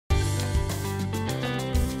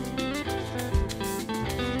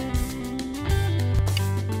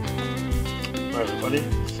Hi everybody,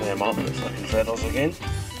 it's Martin at Flicking Feathers again.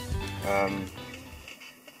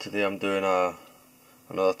 Today I'm doing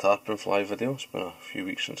another tarpon fly video. It's been a few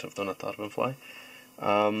weeks since I've done a tarpon fly.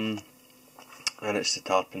 And it's the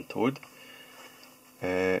Tarpon Toad.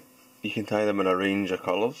 You can tie them in a range of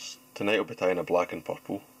colours. Tonight I'll be tying a black and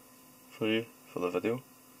purple for you, for the video.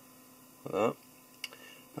 Like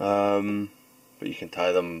that. But you can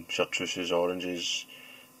tie them chartreuses, oranges.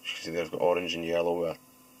 You can see they've got orange and yellow with a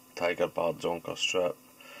tiger barred zonker strip.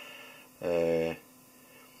 Here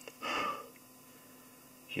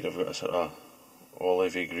I've got a sort of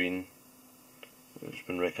olivey green that's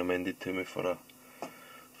been recommended to me for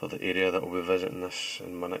the area that I'll be visiting this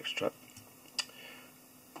in my next trip.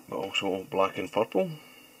 But also black and purple,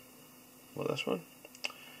 like this one.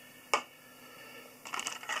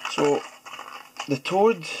 So the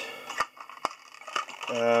toad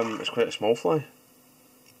is quite a small fly.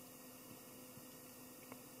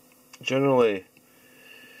 Generally,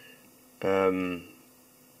 I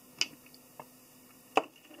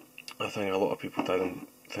think a lot of people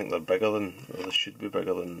think they're bigger than, or they should be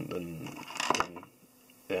bigger than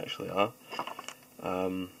they actually are.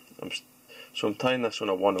 So I'm tying this on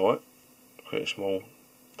a 1/0, quite a small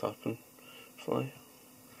tarpon fly.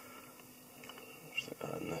 Stick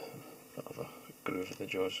that in the bit of a groove of the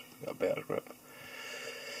jaws, get a better grip.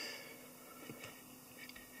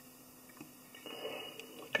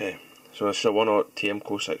 Okay, so this is a 1/0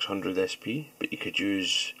 TMCO 600 SP, but you could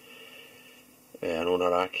use an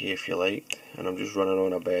Onaraki if you liked, and I'm just running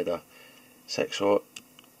on a bed of 6/0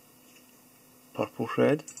 purple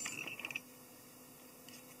thread.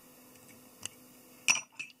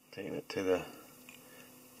 Taking it to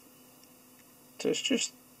it's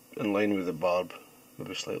just in line with the barb,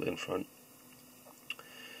 maybe slightly in front.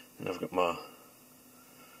 And I've got my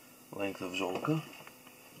length of zonker.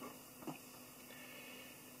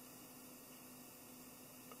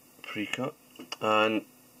 Pre-cut, and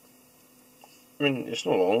I mean it's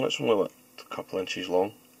not long, it's only like a couple inches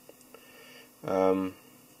long. I'll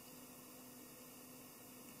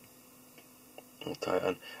tie it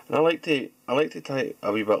in, and I like to tie it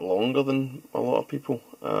a wee bit longer than a lot of people.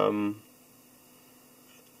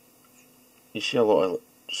 You see a lot of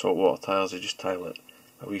saltwater tiers, they just tie like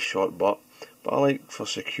a wee short butt, but I like, for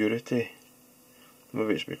security,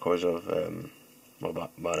 maybe it's because of my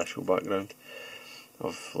initial background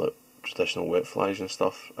of like traditional wet flies and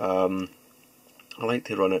stuff. I like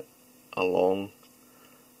to run it along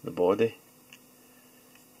the body,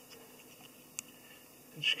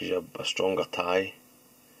 just gives you a stronger tie.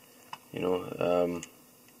 You know,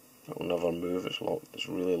 it will never move. It's locked. It's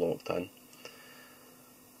really locked in.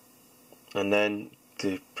 And then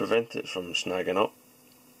to prevent it from snagging up,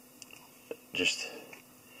 just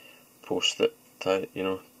post it tight. You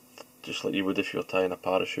know, just like you would if you're tying a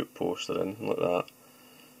parachute post or anything like that.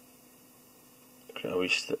 Create a wee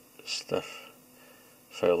stiff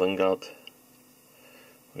fouling guard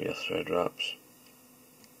with your thread wraps,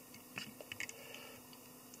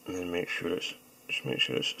 and then make sure it's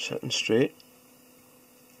sitting straight.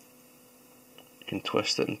 You can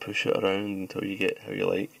twist it and push it around until you get how you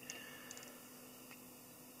like.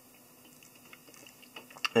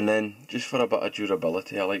 And then just for a bit of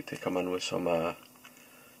durability, I like to come in with some head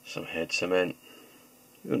cement.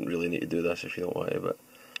 You don't really need to do this if you don't want to, but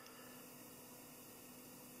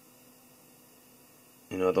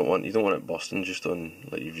you know, you don't want it busting just on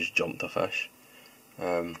like you've just jumped a fish.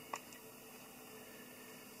 Well,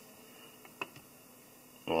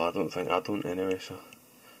 I don't anyway, so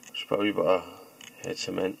just put a wee bit of head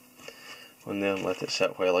cement on there and let it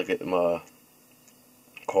sit while I get my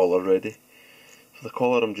collar ready. For the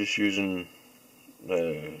collar I'm just using,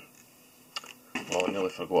 well, I nearly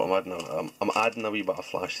forgot what I'm adding. I'm adding a wee bit of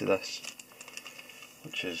flash to this,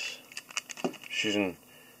 which is just using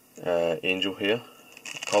angel hair.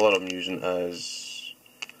 The colour I'm using is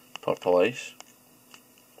Purple Ice.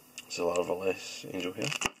 It's a larva-less angel hair.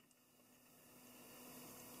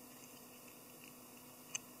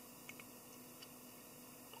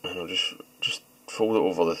 And I'll just fold it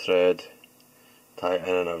over the thread, tie it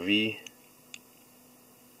in a V,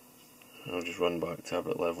 and I'll just run back to a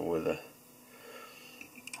bit level with the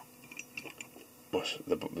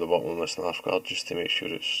bottom of my snarf guard, just to make sure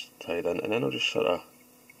it's tied in, and then I'll just sort of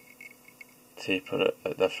taper it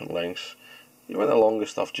at different lengths. You want the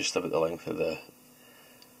longest stuff just about the length of the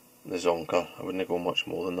zonker. I wouldn't go much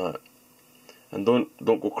more than that. And don't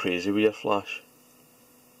go crazy with your flash.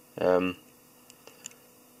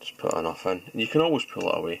 Just put enough in. And you can always pull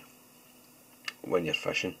it away when you're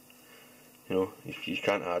fishing. You know, you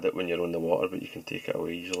can't add it when you're on the water, but you can take it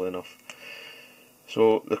away easily enough.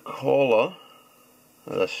 So the collar,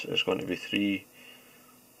 this is going to be 3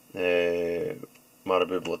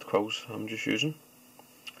 Marabou blood quills I'm just using.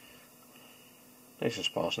 Nice and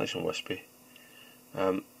sparse, nice and wispy.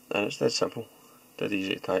 And it's dead simple, dead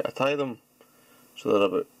easy to tie. I tie them so they're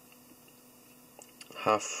about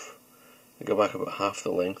half, they go back about half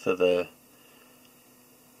the length of the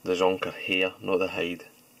zonker hair, not the hide.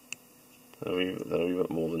 They're a wee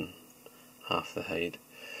bit more than half the hide.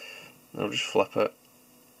 And I'll just flip it,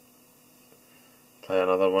 tie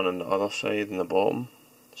another one on the other side in the bottom,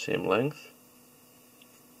 same length.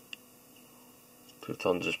 2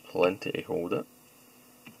 turns is plenty to hold it.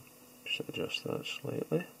 Just adjust that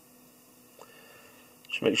slightly.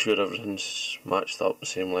 Just make sure everything's matched up the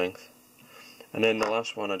same length. And then the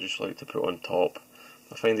last one I just like to put on top.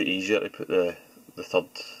 I find it easier to put the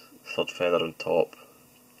third feather on top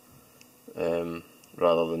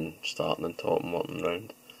rather than starting on top and working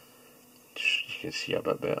round. Just, you can see a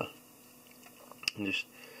bit better. And just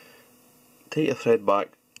take your thread back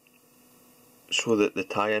so that the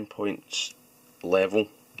tie-in point's level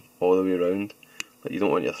all the way around, but you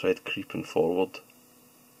don't want your thread creeping forward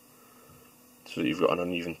so that you've got an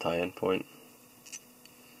uneven tie-in point.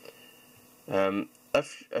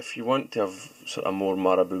 If you want to have sort of more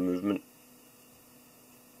Marabou movement,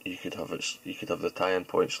 you could have the tie-in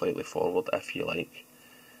point slightly forward if you like.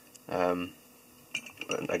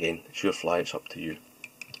 But again, it's your fly, it's up to you.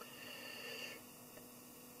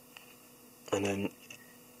 And then,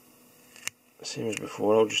 same as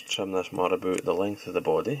before, I'll just trim this Marabou at the length of the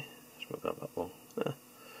body. Let's make that a bit long. Yeah.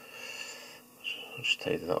 I'll just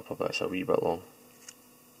tidy that up a bit, it's a wee bit long.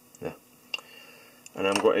 Yeah. And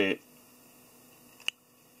I'm going to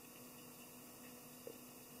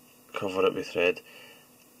cover it with thread.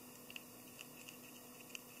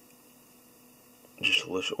 Just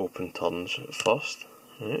loose open turns at first,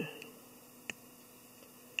 right?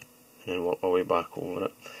 And then work my way back over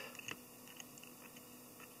it.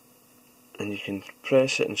 And you can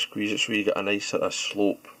press it and squeeze it so you get a nice sort of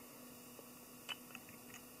slope.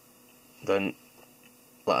 Then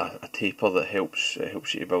like a taper that helps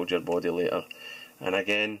you to build your body later. And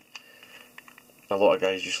again, a lot of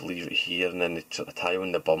guys just leave it here and then they sort of tie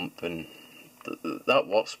on the bump, and that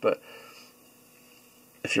works, but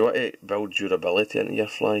if you want to build durability into your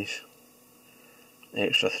flies,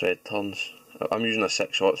 extra thread turns. I'm using a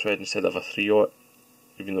 6/0 thread instead of a 3/0,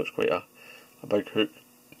 even though it's quite a big hook,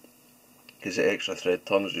 because the extra thread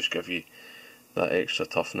turns just give you that extra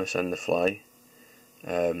toughness in the fly.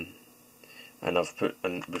 And I've put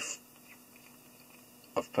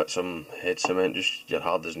some head cement, just your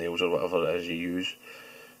hard as nails or whatever it is you use,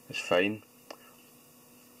 it's fine,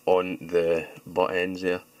 on the butt ends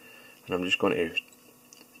there, and I'm just going to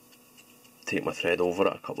take my thread over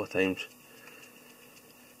it a couple of times.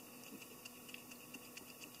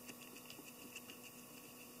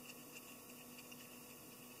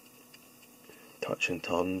 Touch and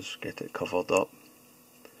turns, get it covered up,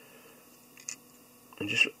 and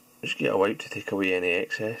just get a wipe to take away any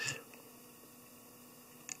excess.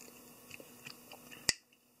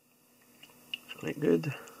 It's quite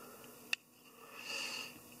good,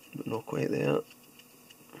 but not quite there.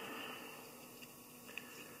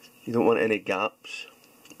 You don't want any gaps,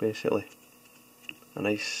 basically. A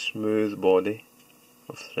nice smooth body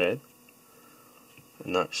of thread,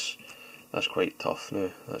 and that's quite tough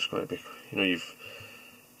now. That's going to be, you know, you've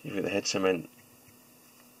got the head cement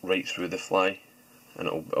right through the fly, and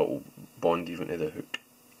it'll bond even to the hook.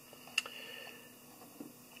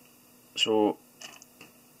 So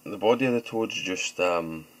the body of the toad's just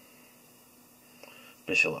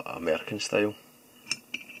basically American style.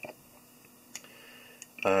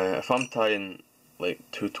 If I'm tying like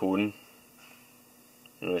two-tone,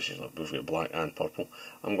 you know, this is like we've got black and purple,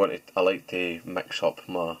 I like to mix up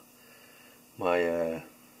my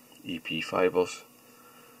EP fibres.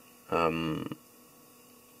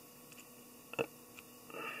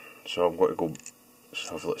 So I'm going to go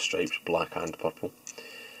have like stripes, black and purple.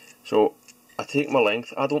 So I take my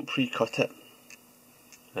length, I don't pre-cut it,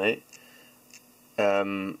 right?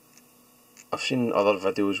 I've seen other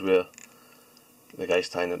videos where the guy's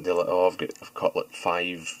tying it, they're like, oh, I've cut like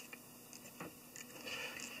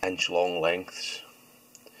 5-inch long lengths.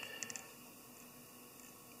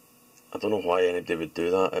 I don't know why anybody would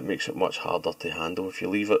do that. It makes it much harder to handle. If you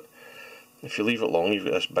leave it long, you've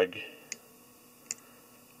got this big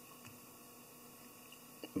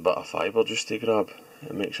bit of fibre just to grab.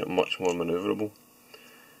 It makes it much more manoeuvrable.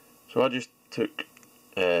 So I just took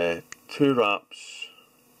 2 wraps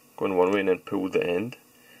going one way and then pulled the end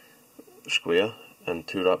square, and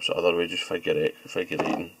 2 wraps the other way, just figure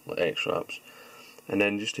eighting, like X wraps. And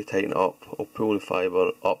then just to tighten it up, I'll pull the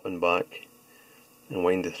fibre up and back and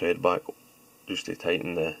wind the thread back just to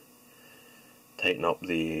tighten up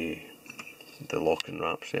the locking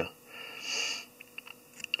wraps there.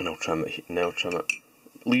 And I'll trim it. Now trim it.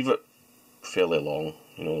 Leave it fairly long,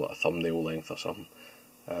 you know, like a thumbnail length or something,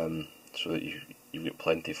 so that you've got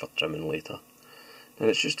plenty for trimming later. And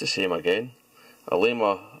it's just the same again. I'll turn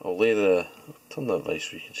the device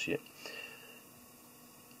so you can see it.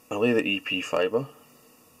 I'll lay the EP fibre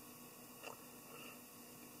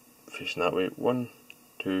facing that way. 1,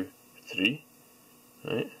 2, 3,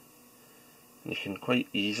 right? And you can quite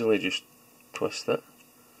easily just twist it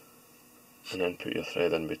and then put your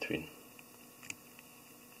thread in between.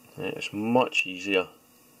 Right? It's much easier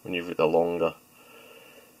when you've got the longer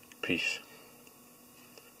piece.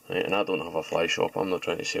 Right? And I don't have a fly shop, I'm not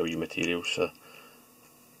trying to sell you materials, so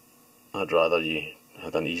I'd rather you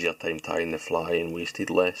had an easier time tying the fly and wasted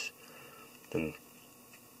less than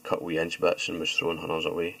cut wee inch bits and was throwing hunters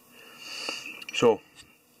away. So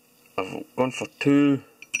I've gone for 2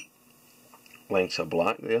 lengths of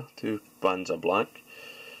black there, 2 bands of black.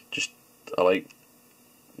 Just, I like,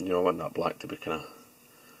 you know, I want that black to be kind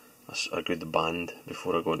of a good band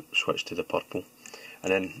before I go and switch to the purple.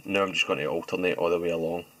 And then now I'm just going to alternate all the way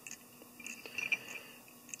along.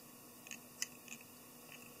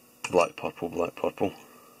 Black, purple, black, purple.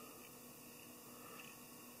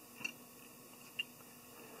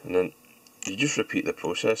 And then you just repeat the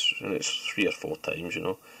process, and it's 3 or 4 times, you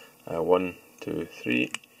know. 1, 2,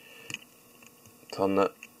 3. Turn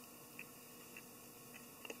it.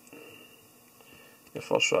 The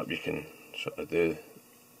first wrap you can sort of do,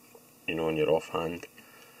 you know, on your offhand,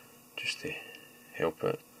 just to help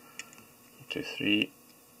it. 1, 2, 3.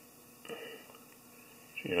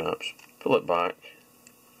 3 wraps. Pull it back.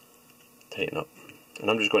 Tighten up. And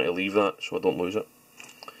I'm just going to leave that so I don't lose it.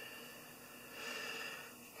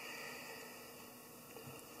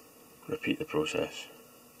 Repeat the process.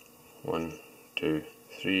 1, 2,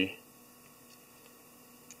 3.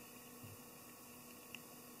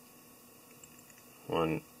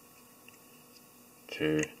 1,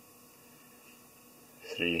 2,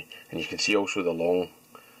 3. And you can see also the long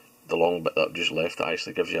bit that I've just left, that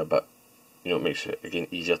actually gives you a bit, you know, it makes it again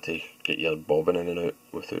easier to get your bobbin in and out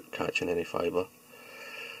without catching any fibre.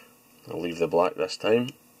 I'll leave the black this time.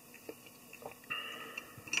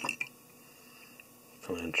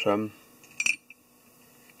 Come and trim.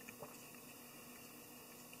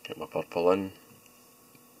 Get my purple in.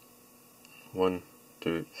 1,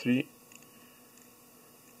 2, 3.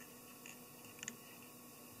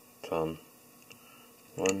 Turn.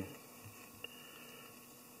 1,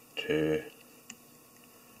 2,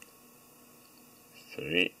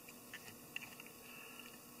 3.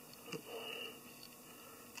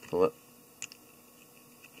 Pull it.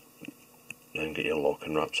 Then get your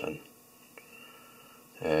locking wraps in.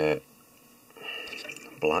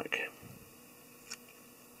 Black.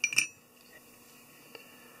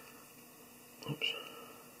 Oops.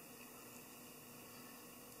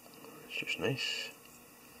 It's just nice.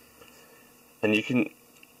 And you can,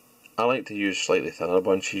 I like to use slightly thinner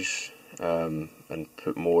bunches and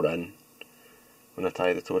put more in when I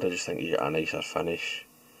tie the toad. I just think you get a nicer finish,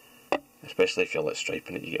 especially if you're like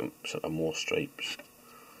striping it, you get sort of more stripes.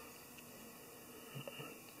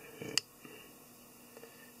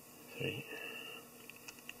 3.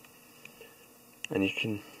 And you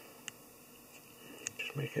can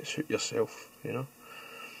just make it suit yourself, you know.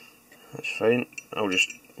 That's fine. I'll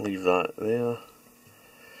just leave that there.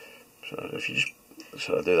 So if you just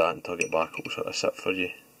sort of do that and tug it back, it'll sort of sit for you.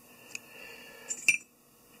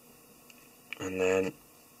 And then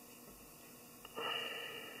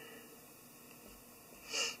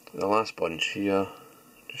the last bunch here,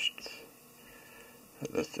 just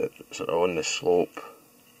sort of on the slope.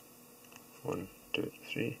 1, 2,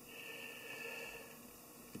 3.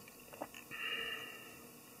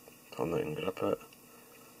 Turn it and grip it.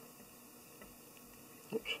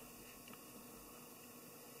 Oops.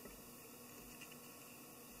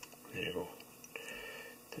 There you go.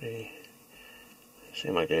 3.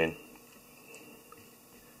 Same again.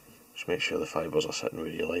 Just make sure the fibres are sitting where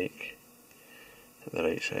you like. At the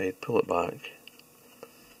right side. Pull it back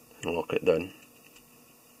and lock it down.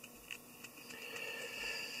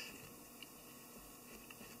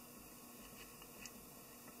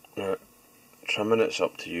 Now, trimming it's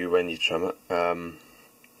up to you when you trim it. I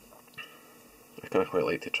kind of quite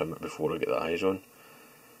like to trim it before I get the eyes on.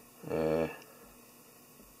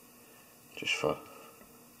 Just for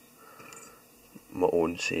my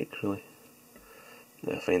own sake, really.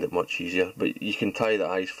 I find it much easier, but you can tie the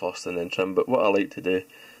eyes first and then trim. But what I like to do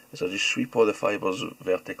is I just sweep all the fibres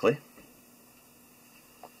vertically,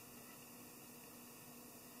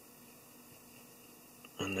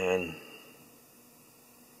 and then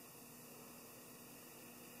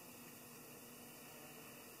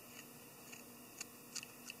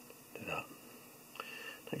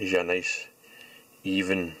It gives you a nice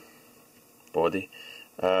even body.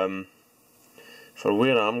 For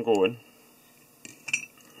where I'm going,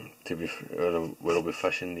 where I'll be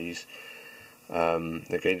fishing these,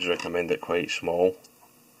 the guides recommend it quite small.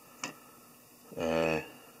 You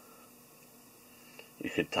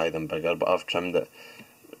could tie them bigger, but I've trimmed it.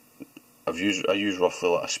 I use roughly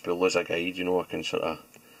like a spool as a guide, you know. I can sort of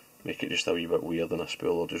make it just a wee bit weird than a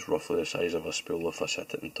spool, or just roughly the size of a spool if I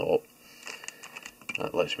sit it on top.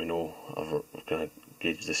 That lets me know I've kind of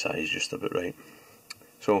gauged the size just about right.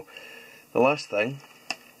 So the last thing,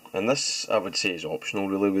 and this I would say is optional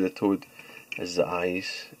really with the toad, is the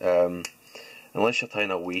eyes. Unless you're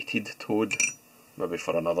tying a weighted toad, maybe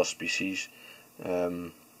for another species,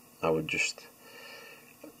 I would just,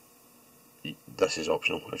 this is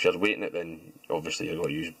optional. If you're weighting it, then obviously you're going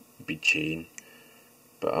to use bead chain,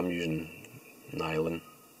 but I'm using nylon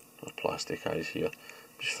or plastic eyes here,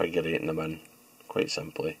 just figure eighting them in quite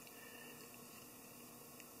simply.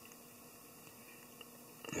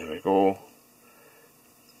 There we go.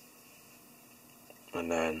 And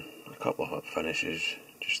then a couple of finishes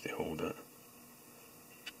just to hold it.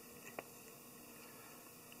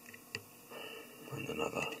 And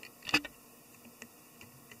another.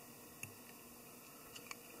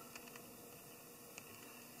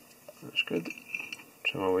 That's good.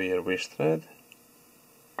 Trim away your waste thread.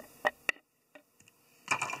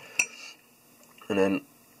 And then,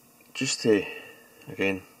 just to,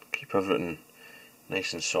 again, keep everything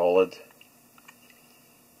nice and solid,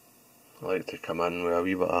 I like to come in with a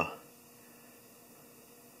wee bit of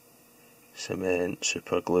cement,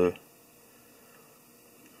 super glue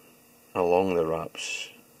along the wraps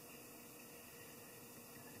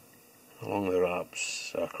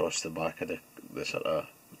across the back of the sort of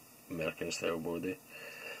American style body,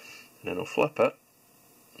 and then I'll flip it,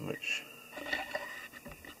 which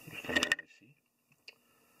you can really see.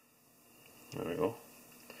 There we go.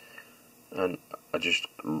 And I just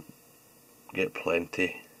get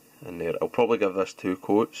plenty in there. I'll probably give this 2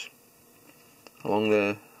 coats along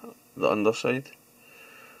the underside,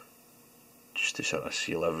 just to sort of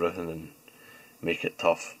seal everything and make it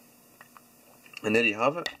tough. And there you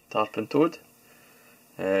have it, Tarpon Toad.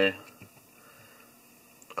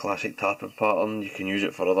 Classic tarpon pattern. You can use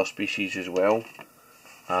it for other species as well.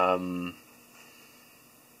 I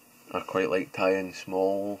quite like tying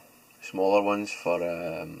smaller ones for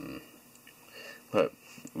like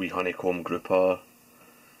wee honeycomb grouper,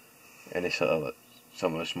 any sort of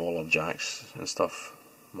some of the smaller jacks and stuff,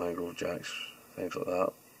 mangrove jacks, things like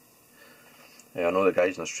that. I know the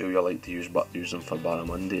guys in Australia like to use them for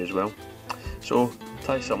barramundi as well. So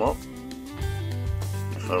tie some up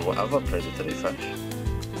for whatever predatory fish.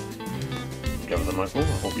 Give them a go. I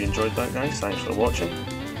hope you enjoyed that, guys. Thanks for watching.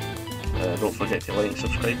 Don't forget to like and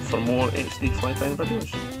subscribe for more HD fly tying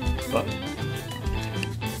videos. Bye.